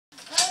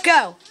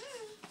Go.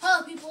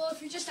 Hello, people.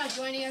 If you're just now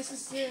joining us,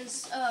 this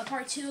is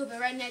part 2 of a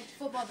Redneck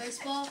football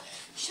baseball.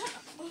 Shut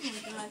up. Oh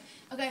my god.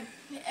 Okay,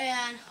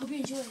 and hope you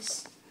enjoy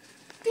this.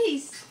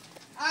 Peace.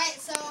 Alright,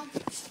 so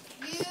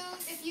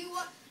if you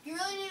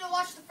really need to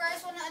watch the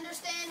first one to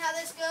understand how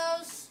this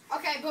goes.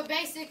 Okay, but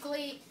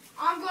basically,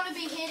 I'm going to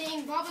be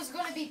hitting, Bubba's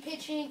going to be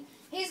pitching.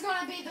 He's going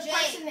to be the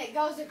person that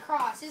goes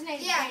across. His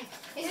name's Jane.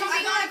 He's going to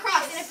be going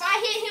across. And if I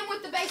hit him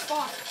with the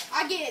baseball,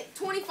 I get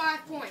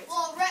 25 points.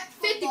 Well,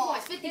 50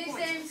 points. 50 His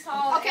points. name's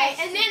called. Okay,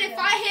 and then if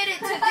I hit it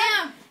to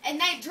them and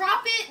they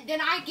drop it, then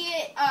I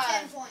get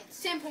 10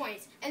 points. 10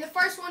 points. And the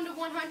first one to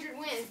 100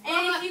 wins.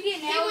 And if you get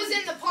he was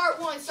in the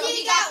part 1, so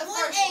he got the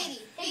first one.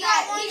 180. He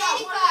got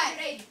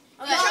 185. Okay.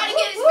 Try to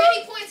get as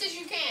many points as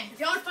you can.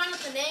 If you want to find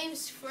out the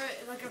names for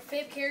like our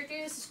favorite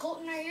characters, this is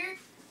Colton right here.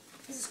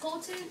 This is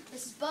Colton.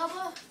 This is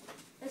Bubba.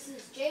 This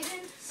is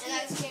Jaden. And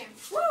that's Cam.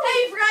 Woo. Hey,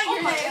 you forgot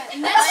your name.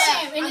 And that's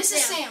Sam. And this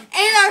is Sam.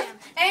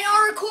 And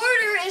our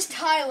recorder is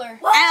Tyler.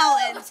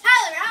 Alan.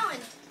 Tyler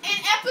Allen. In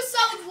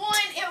episode 1,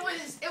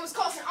 it was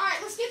close. All right,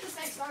 let's get this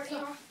thing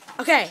started.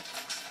 Okay.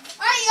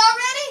 All right, y'all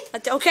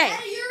ready? Okay.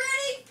 Are you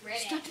ready?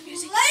 Ready. Start the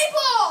music. Play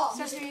ball.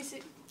 Start the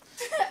music.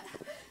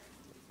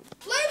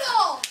 Play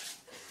ball.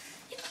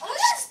 Are we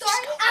gonna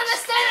start? I'm a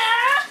center.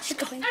 Hit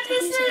the button. I'm the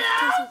center.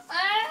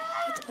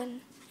 Hit the button.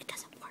 It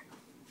doesn't work.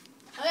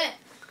 Okay.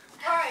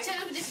 All right.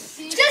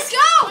 Just go.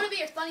 I want to be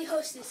your funny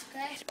hostess,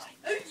 okay?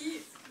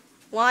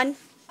 1.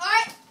 All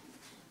right.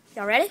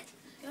 Y'all ready?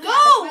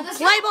 Go. Let's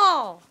Play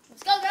ball.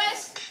 Let's go,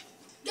 guys.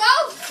 Go.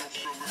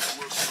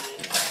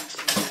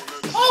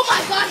 Oh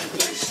my god.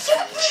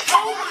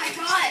 Oh my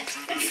god.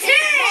 It's 10.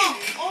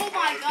 Oh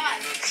my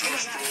god.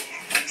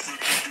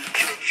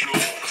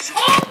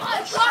 Oh my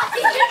god.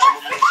 He hit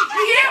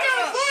the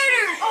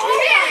recorder. Oh,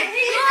 he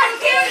hit the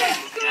recorder.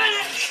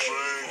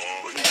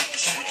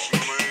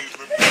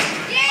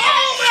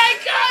 Oh my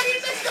god, he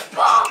missed the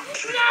ball!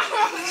 No!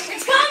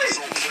 It's coming!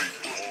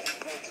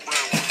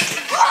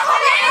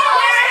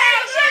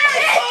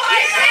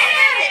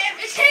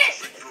 It's hit!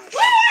 Woo!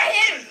 I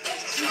hit him!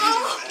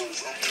 Oh!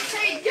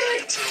 Hey,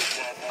 dude!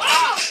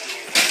 Oh!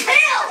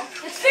 Hell!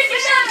 It's 57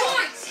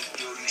 points!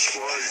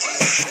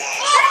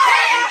 Oh!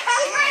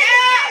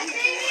 Yeah!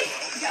 Baby!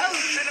 Go!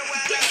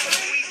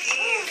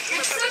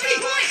 It's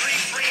 70 points!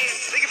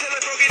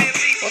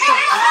 What the?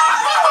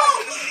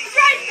 Oh!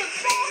 Right in the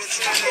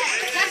balls!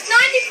 That's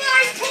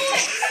 95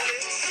 points!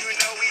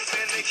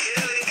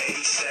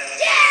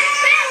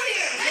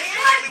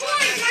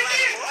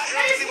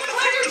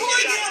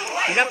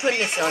 You're not putting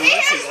this on He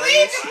has YouTube, are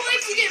you? leads and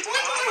points to get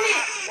one more hit.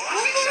 One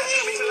more hit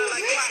and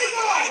he reached the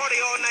goal.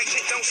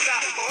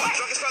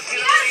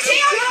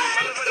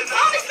 The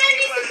promise man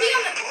needs to be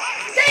on the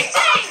same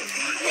thing.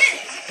 Hit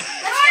it.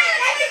 Let's get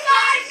it.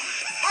 95.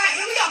 Alright,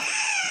 here we go.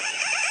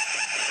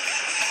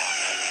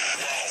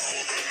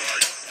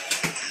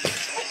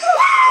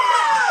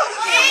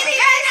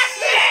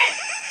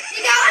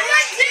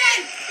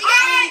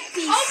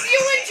 Hope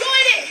you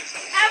enjoyed it.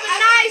 Have a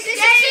nice day.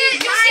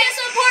 You'll see us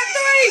on part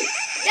 3.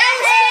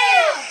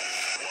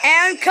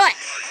 And cut.